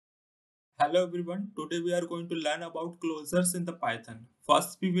Hello everyone, today we are going to learn about closures in the Python.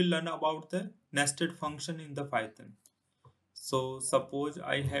 First we will learn about the nested function in the Python. So suppose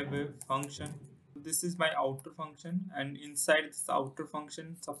I have a function. This is my outer function and inside this outer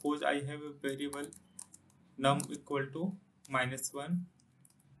function suppose I have a variable num equal to -1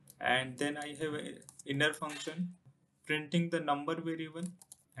 and then I have a inner function printing the number variable,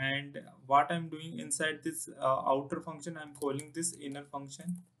 and what I'm doing inside this outer function I'm calling this inner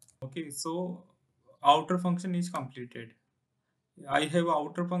function. Okay, so outer function is completed. I have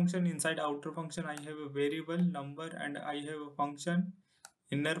outer function. Inside outer function I have a variable number and I have a function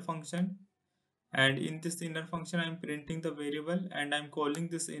inner function, and in this inner function I'm printing the variable and I'm calling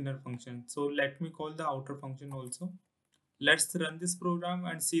this inner function. So let me call the outer function also. Let's run this program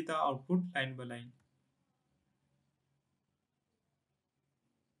and see the output line by line.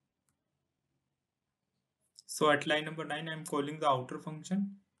 So at line number 9 I'm calling the outer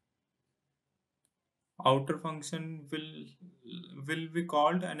function. Outer function will be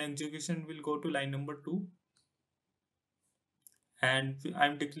called and execution will go to line number 2, and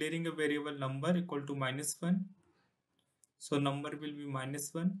I'm declaring a variable number equal to -1. So number will be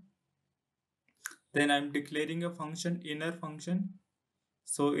 -1. Then I'm declaring a function inner function.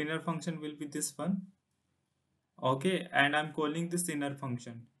 So inner function will be this one. Okay, and I'm calling this inner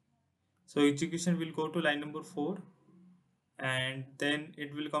function. So execution will go to line number 4, and then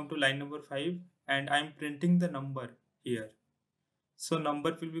it will come to line number 5, and I'm printing the number here. So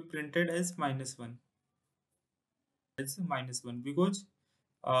number will be printed as -1. It's -1 because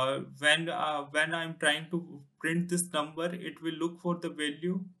when I'm trying to print this number, it will look for the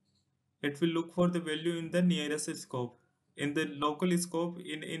value. It will look for the value in the nearest scope. In the local scope,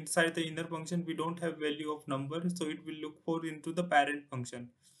 inside the inner function, we don't have value of number, so it will look for into the parent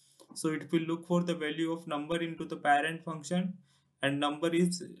function. So it will look for the value of number into the parent function, and number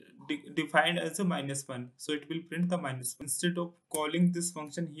is defined as a -1. So it will print the -1. Instead of calling this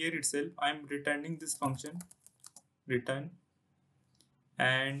function here itself, I'm returning this function return.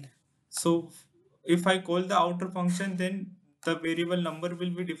 And so if I call the outer function, then the variable number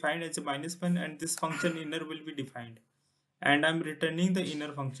will be defined as a -1 and this function inner will be defined, and I'm returning the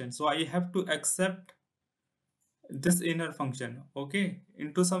inner function. So I have to accept this inner function, okay,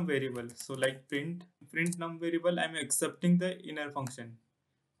 into some variable. So like print num variable, I'm accepting the inner function,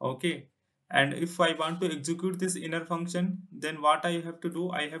 okay. And if I want to execute this inner function, then what I have to do,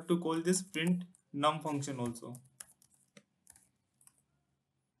 I have to call this print num function also.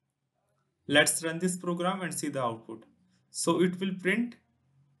 Let's run this program and see the output. So it will print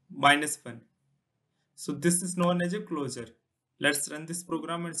 -1. So this is known as a closure. Let's run this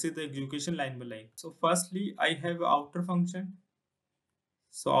program and see the execution line by line. So firstly, I have outer function.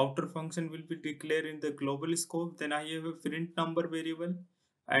 So outer function will be declared in the global scope. Then I have a print number variable,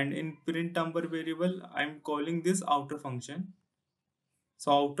 and in print number variable, I'm calling this outer function.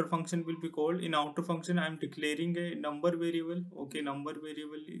 So outer function will be called. In outer function, I'm declaring a number variable. Okay, number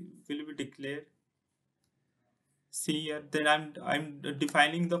variable will be declared. See here, then I'm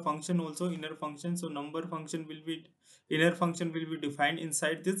defining the function also, inner function. So number function will be inner function will be defined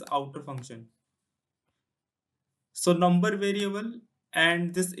inside this outer function. So number variable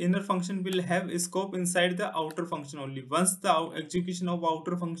and this inner function will have a scope inside the outer function only. Once the execution of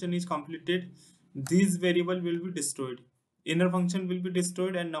outer function is completed, these variable will be destroyed. Inner function will be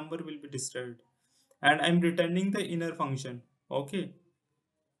destroyed and number will be destroyed. And I'm returning the inner function. Okay.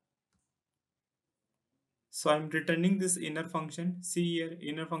 So I'm returning this inner function. See here,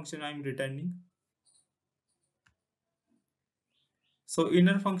 inner function I'm returning. So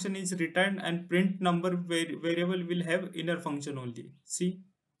inner function is returned and print number variable will have inner function only. See,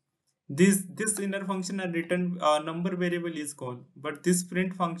 this inner function and return number variable is called, but this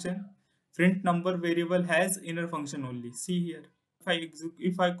print number variable has inner function only. See here,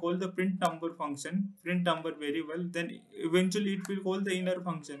 if I call the print number function, print number variable, then eventually it will call the inner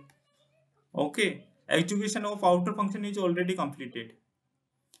function. Okay, execution of outer function is already completed.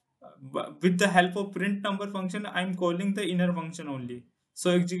 With the help of print number function, I'm calling the inner function only.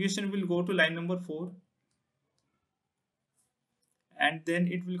 So execution will go to line number 4, and then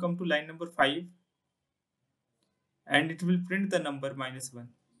it will come to line number 5, and it will print the number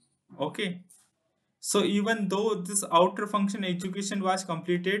 -1. Okay. So even though this outer function execution was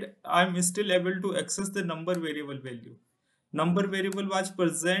completed, I'm still able to access the number variable value. Number variable was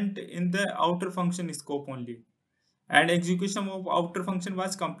present in the outer function scope only, and execution of outer function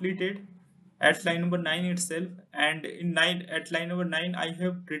was completed at line number 9 itself. And in 9 at line number 9 I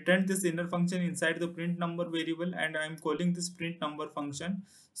have returned this inner function inside the print number variable, and I'm calling this print number function.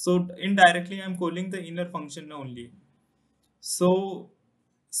 So indirectly I'm calling the inner function only. So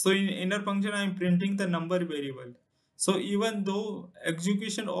So in inner function, I am printing the number variable. So even though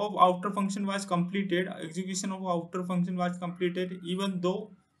execution of outer function was completed, even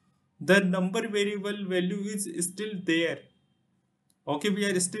though the number variable value is still there. Okay, we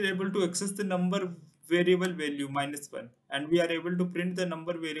are still able to access the number variable value -1, and we are able to print the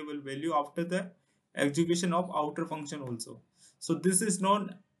number variable value after the execution of outer function also. So this is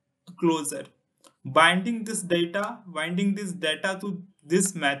known closure. Binding this data to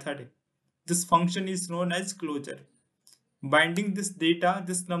this method, this function is known as closure. Binding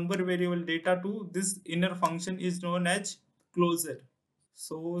this number variable data to this inner function is known as closure.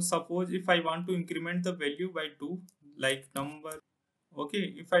 So suppose if I want to increment the value by 2, like number, okay,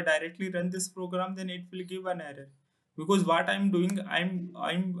 if I directly run this program, then it will give an error, because what I'm doing, I'm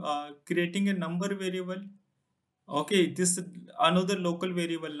creating a number variable. Okay, this another local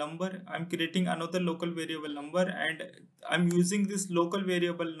variable number. I'm creating another local variable number, and I'm using this local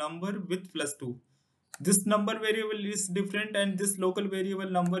variable number with +2. This number variable is different, and this local variable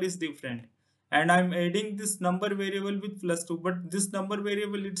number is different. And I'm adding this number variable with +2, but this number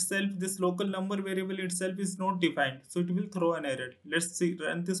variable itself, this local number variable itself is not defined. So it will throw an error. Let's see,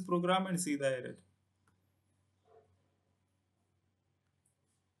 run this program and see the error.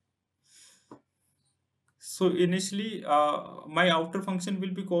 So initially, my outer function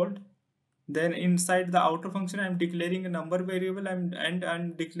will be called. Then inside the outer function, I'm declaring a number variable, and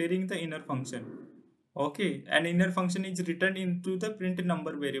I'm declaring the inner function. Okay, and inner function is returned into the print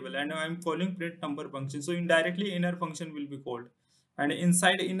number variable, and I'm calling print number function. So indirectly, inner function will be called. And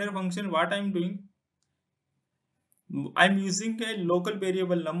inside inner function, what I'm doing, I'm using a local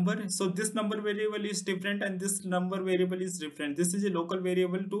variable number. So this number variable is different, and this number variable is different. This is a local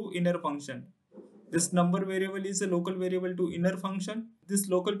variable to inner function. This number variable is a local variable to inner function. This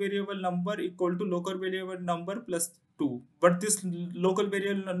local variable number equal to local variable number plus 2. But this local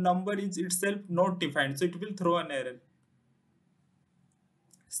variable number is itself not defined, so it will throw an error.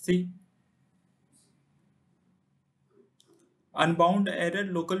 See, unbound error,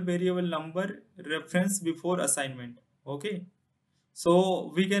 local variable number reference before assignment. Okay,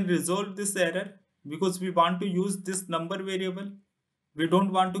 so we can resolve this error because we want to use this number variable. We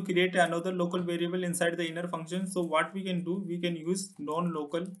don't want to create another local variable inside the inner function. So what we can do, we can use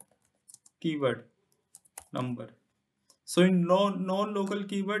non-local keyword number. So in non-local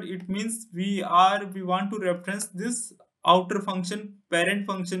keyword, it means we want to reference this outer function parent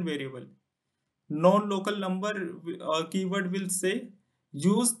function variable. Non-local number keyword will say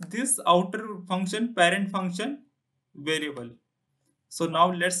use this outer function parent function variable. So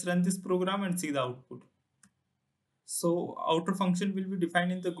now let's run this program and see the output. So outer function will be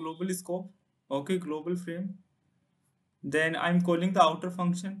defined in the global scope. Okay, global frame. Then I'm calling the outer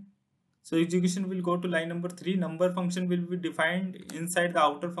function. So execution will go to line number 3. Number function will be defined inside the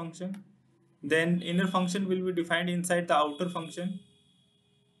outer function. Then inner function will be defined inside the outer function.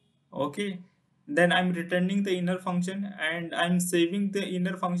 Okay. Then I'm returning the inner function, and I'm saving the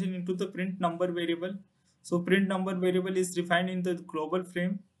inner function into the print number variable. So print number variable is defined in the global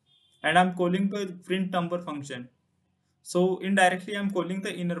frame, and I'm calling the print number function. So indirectly I'm calling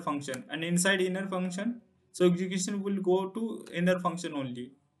the inner function, and inside inner function, so execution will go to inner function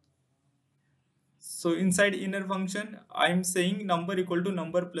only. So inside inner function, I'm saying number equal to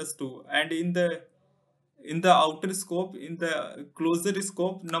number plus 2, and in the outer scope, in the closer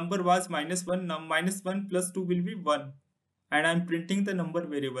scope, number was -1. -1 plus 2 will be 1, and I'm printing the number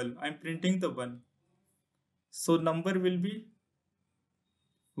variable. I'm printing the 1. So number will be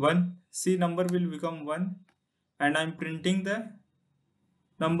 1. See, number will become 1, and I'm printing the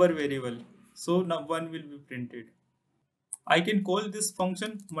number variable. So now 1 will be printed. I can call this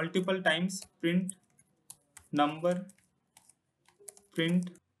function multiple times: print number, print.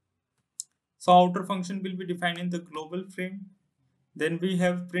 So outer function will be defined in the global frame. Then we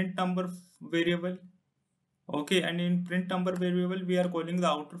have print number variable. Okay, and in print number variable we are calling the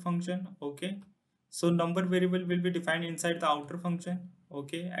outer function. Okay, so number variable will be defined inside the outer function.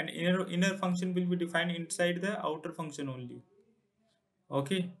 Okay, and inner function will be defined inside the outer function only.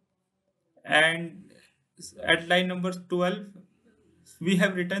 Okay, and at line number 12, we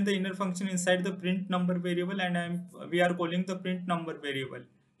have written the inner function inside the print number variable, and we are calling the print number variable.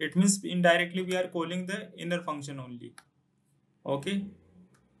 It means indirectly we are calling the inner function only. Okay,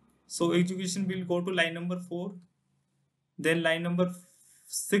 so execution will go to line number 4. Then line number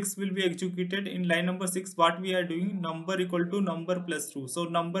 6 will be executed. In line number 6, what we are doing, number equal to number plus 2. So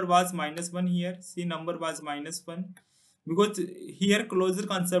number was -1 here. See, number was -1, because here closure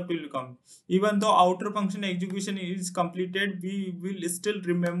concept will come. Even though outer function execution is completed, we will still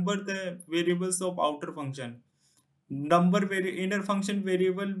remember the variables of outer function. inner function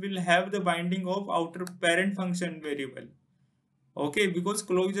variable will have the binding of outer parent function variable. Okay, because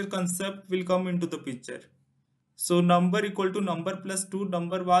closure concept will come into the picture. So number equal to number plus 2,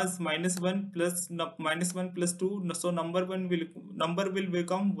 number was minus 1 plus minus 1 plus 2, so number will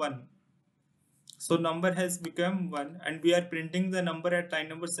become 1. So number has become 1 and we are printing the number at line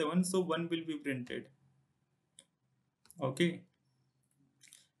number 7, so 1 will be printed. Okay.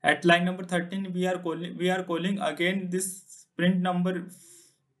 At line number 13 we are calling again this print number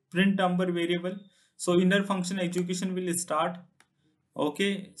variable. So inner function execution will start.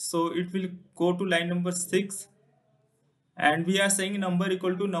 Okay, so it will go to line number 6 and we are saying number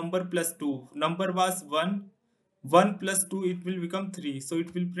equal to number plus 2. Number was 1. 1 plus 2 it will become 3. So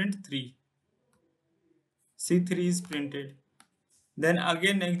it will print 3. See 3 is printed. Then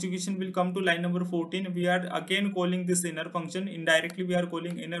again execution will come to line number 14. We are again calling this inner function. Indirectly we are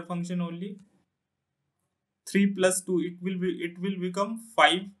calling inner function only. 3 plus 2 it will become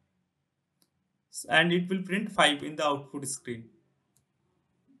 5 and it will print 5 in the output screen.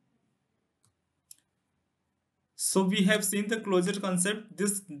 So we have seen the closure concept.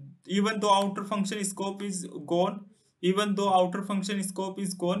 This, even though outer function scope is gone, even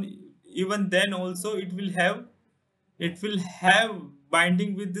then also it will have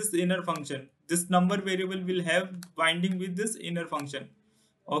binding with this inner function. This number variable will have binding with this inner function.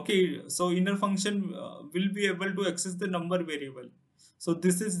 Okay, so inner function will be able to access the number variable. So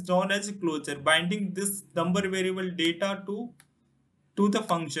this is known as closure. Binding this number variable data to the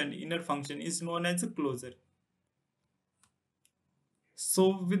function, inner function, is known as a closure.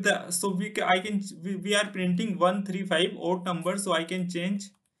 So with the so we ca- I can we are printing 135 odd number, so I can change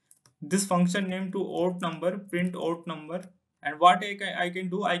this function name to odd number, print odd number. And what I can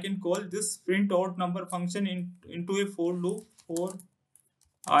do, I can call this print odd number function into a for loop for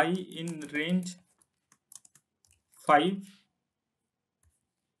I in range 5,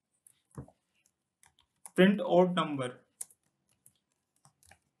 print odd number.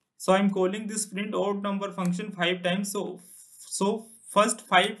 So I'm calling this print odd number function 5 times. So first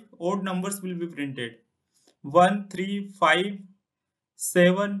 5 odd numbers will be printed. 1, 3, 5,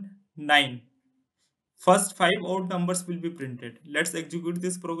 7, 9. First 5 odd numbers will be printed. Let's execute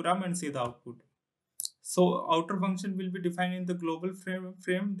this program and see the output. So outer function will be defined in the global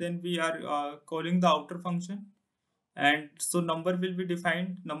frame. Then we are calling the outer function. And so number will be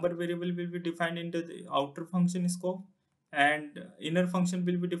defined, number variable will be defined in the outer function scope, and inner function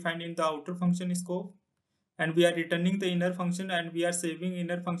will be defined in the outer function scope. And we are returning the inner function and we are saving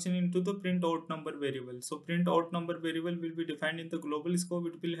inner function into the print odd number variable. So print odd number variable will be defined in the global scope.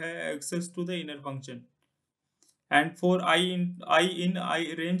 It will have access to the inner function. And for I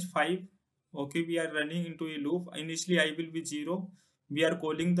range 5, okay, we are running into a loop. Initially I will be 0. We are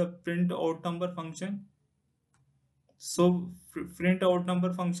calling the print odd number function. So print odd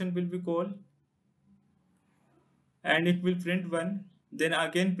number function will be called and it will print 1. Then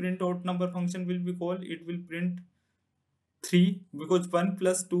again print odd number function will be called. It will print 3 because 1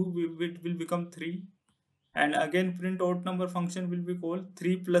 plus 2 will become 3. And again print odd number function will be called.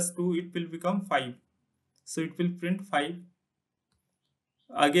 3 plus 2 it will become 5. So it will print 5.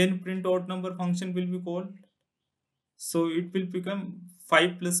 Again print odd number function will be called. So it will become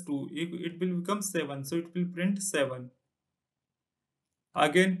 5 plus 2. It will become 7. So it will print 7.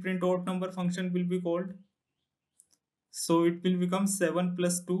 Again print odd number function will be called. So it will become 7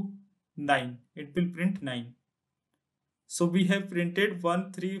 plus 2, 9. It will print 9. So we have printed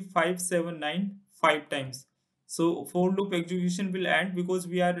 1, 3, 5, 7, 9 5 times. So for loop execution will end because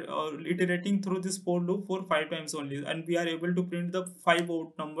we are iterating through this for loop for 5 times only, and we are able to print the 5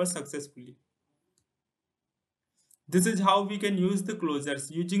 odd numbers successfully. This is how we can use the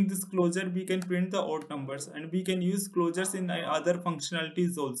closures. Using this closure, we can print the odd numbers, and we can use closures in other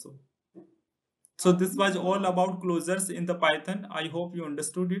functionalities also. So this was all about closures in the Python. I hope you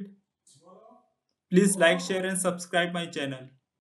understood it. Please like, share and subscribe my channel.